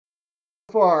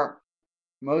far,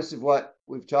 most of what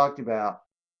we've talked about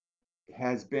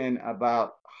has been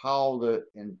about how the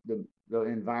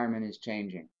environment is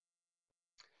changing.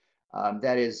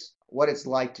 That is what it's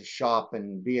like to shop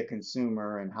and be a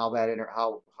consumer, and how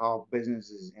how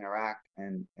businesses interact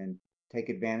and take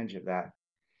advantage of that.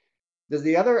 There's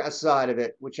the other side of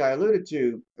it, which I alluded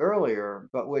to earlier,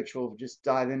 but which we'll just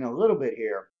dive in a little bit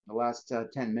here, the last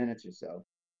 10 minutes or so,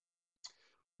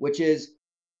 which is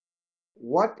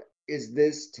what is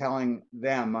this telling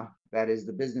them, that is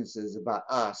the businesses, about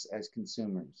us as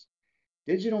consumers?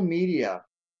 Digital media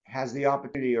has the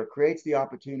opportunity, or creates the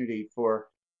opportunity, for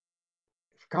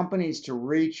companies to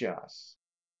reach us,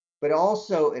 but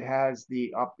also it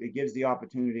gives the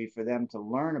opportunity for them to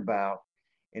learn about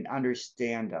and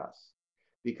understand us,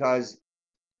 because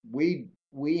we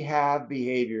have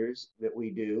behaviors that we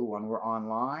do when we're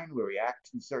online. We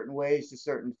react in certain ways to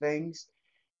certain things,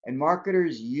 and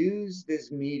marketers use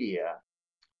this media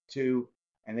to,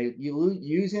 and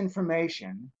use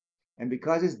information, and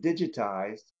because it's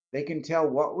digitized, they can tell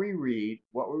what we read,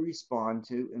 what we respond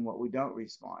to, and what we don't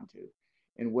respond to,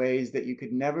 in ways that you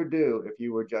could never do if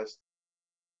you were just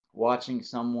watching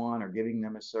someone or giving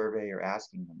them a survey or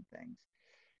asking them things.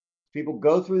 People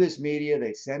go through this media,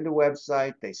 they send a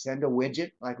website, they send a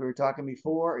widget like we were talking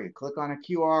before, or you click on a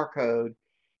QR code.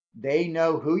 They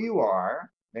know who you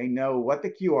are. They know what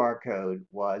the QR code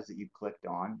was that you clicked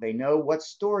on. They know what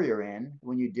store you're in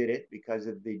when you did it because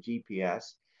of the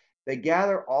GPS. They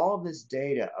gather all of this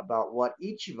data about what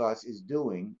each of us is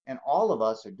doing, and all of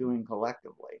us are doing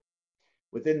collectively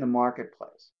within the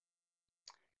marketplace.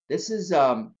 This is,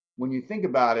 when you think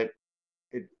about it,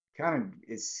 it kind of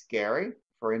is scary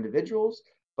for individuals,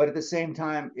 but at the same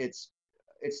time, it's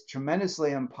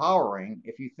tremendously empowering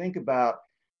if you think about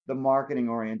the marketing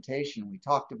orientation we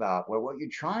talked about, where what you're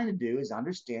trying to do is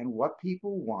understand what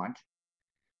people want,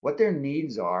 what their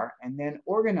needs are, and then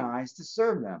organize to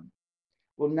serve them.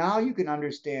 Well, now you can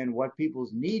understand what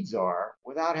people's needs are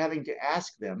without having to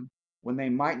ask them when they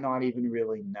might not even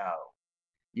really know.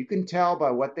 You can tell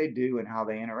by what they do and how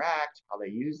they interact, how they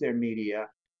use their media.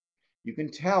 You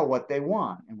can tell what they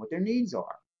want and what their needs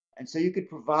are. And so you could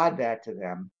provide that to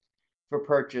them for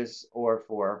purchase, or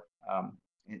for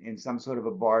in some sort of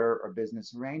a barter or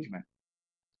business arrangement.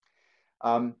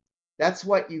 Um, that's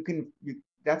what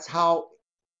that's how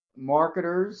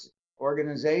marketers,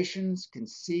 organizations can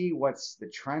see what's the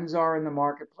trends are in the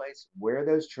marketplace, where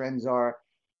those trends are,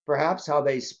 perhaps how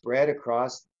they spread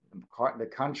across the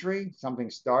country. Something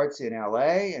starts in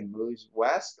LA and moves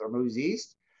west or moves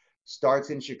east, starts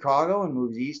in Chicago and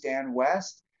moves east and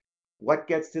west. What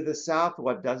gets to the south,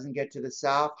 what doesn't get to the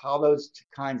south, how those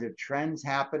kinds of trends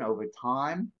happen over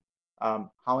time,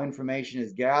 how information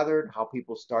is gathered, how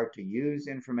people start to use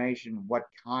information, what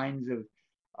kinds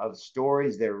of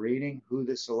stories they're reading, who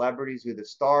the celebrities, who the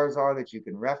stars are that you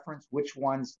can reference, which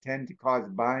ones tend to cause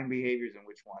buying behaviors and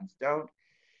which ones don't.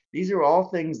 These are all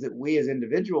things that we as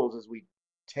individuals, as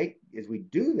we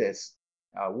do this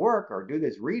work or do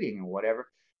this reading or whatever,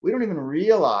 we don't even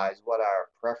realize what our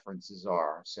preferences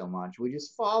are so much. We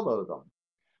just follow them.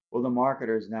 Well, the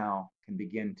marketers now can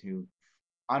begin to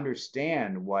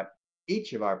understand what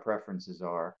each of our preferences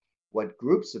are, what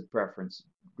groups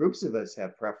of us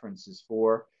have preferences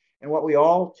for, and what we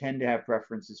all tend to have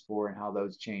preferences for, and how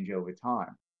those change over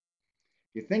time.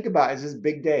 If you think about, this is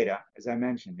big data, as I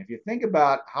mentioned. If you think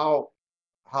about how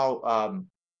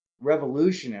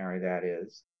revolutionary that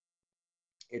is,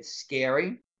 it's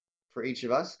scary for each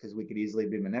of us because we could easily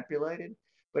be manipulated,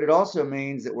 but it also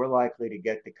means that we're likely to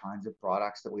get the kinds of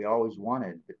products that we always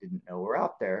wanted but didn't know were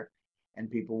out there,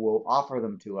 and people will offer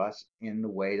them to us in the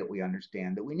way that we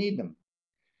understand that we need them.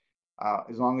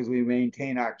 As long as we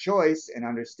maintain our choice and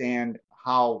understand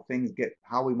how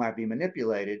we might be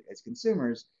manipulated as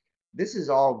consumers, this is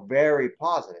all very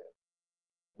positive.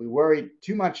 We worry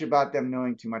too much about them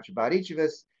knowing too much about each of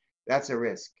us. That's a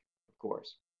risk, of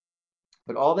course.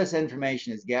 But all this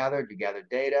information is gathered to gather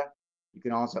data. You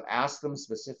can also ask them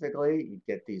specifically. You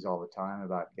get these all the time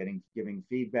about giving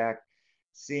feedback,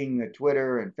 seeing the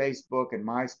Twitter and Facebook and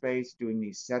MySpace doing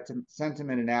these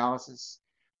sentiment analysis.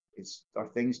 Are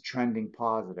things trending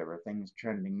positive? Are things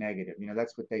trending negative? You know,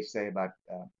 that's what they say about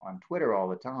on Twitter all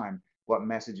the time. What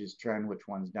messages trend, which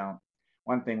ones don't.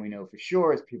 One thing we know for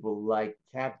sure is people like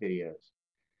cat videos.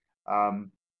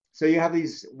 So you have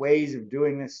these ways of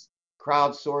doing this.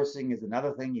 Crowdsourcing is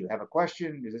another thing. You have a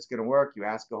question, is this going to work? You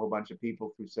ask a whole bunch of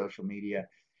people through social media,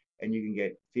 and you can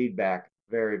get feedback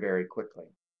very, very quickly.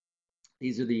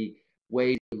 These are the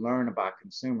ways to learn about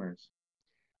consumers.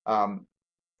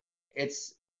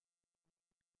 It's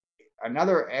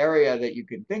another area that you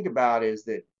can think about is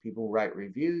that people write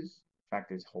reviews fact,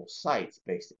 there's whole sites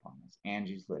based upon this,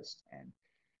 Angie's List and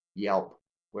Yelp,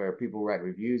 where people write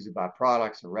reviews about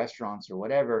products or restaurants or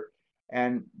whatever.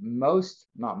 And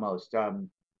not most,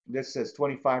 this says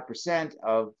 25%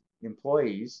 of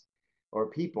employees or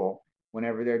people,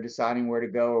 whenever they're deciding where to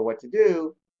go or what to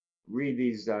do, read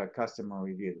these customer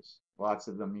reviews. Lots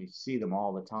of them, you see them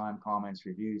all the time, comments,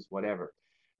 reviews, whatever.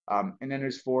 And then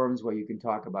there's forums where you can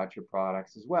talk about your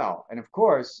products as well. And of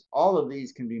course, all of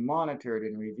these can be monitored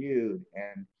and reviewed,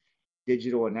 and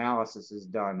digital analysis is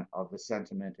done of the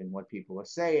sentiment and what people are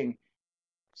saying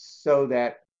so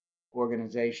that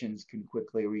organizations can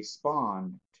quickly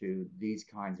respond to these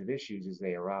kinds of issues as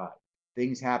they arise.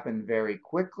 Things happen very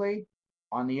quickly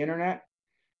on the internet,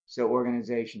 so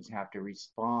organizations have to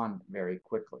respond very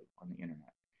quickly on the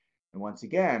internet. And once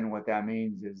again, what that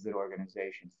means is that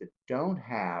organizations that don't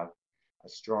have a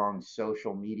strong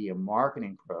social media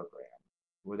marketing program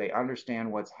where they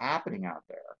understand what's happening out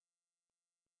there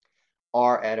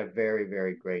are at a very,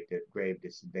 very grave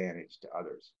disadvantage to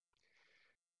others.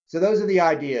 So those are the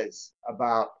ideas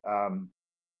about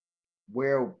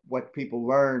what people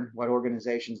learn, what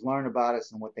organizations learn about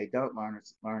us, and what they don't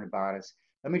learn about us.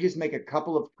 Let me just make a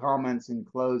couple of comments in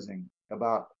closing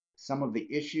about some of the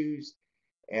issues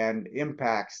and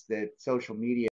impacts that social media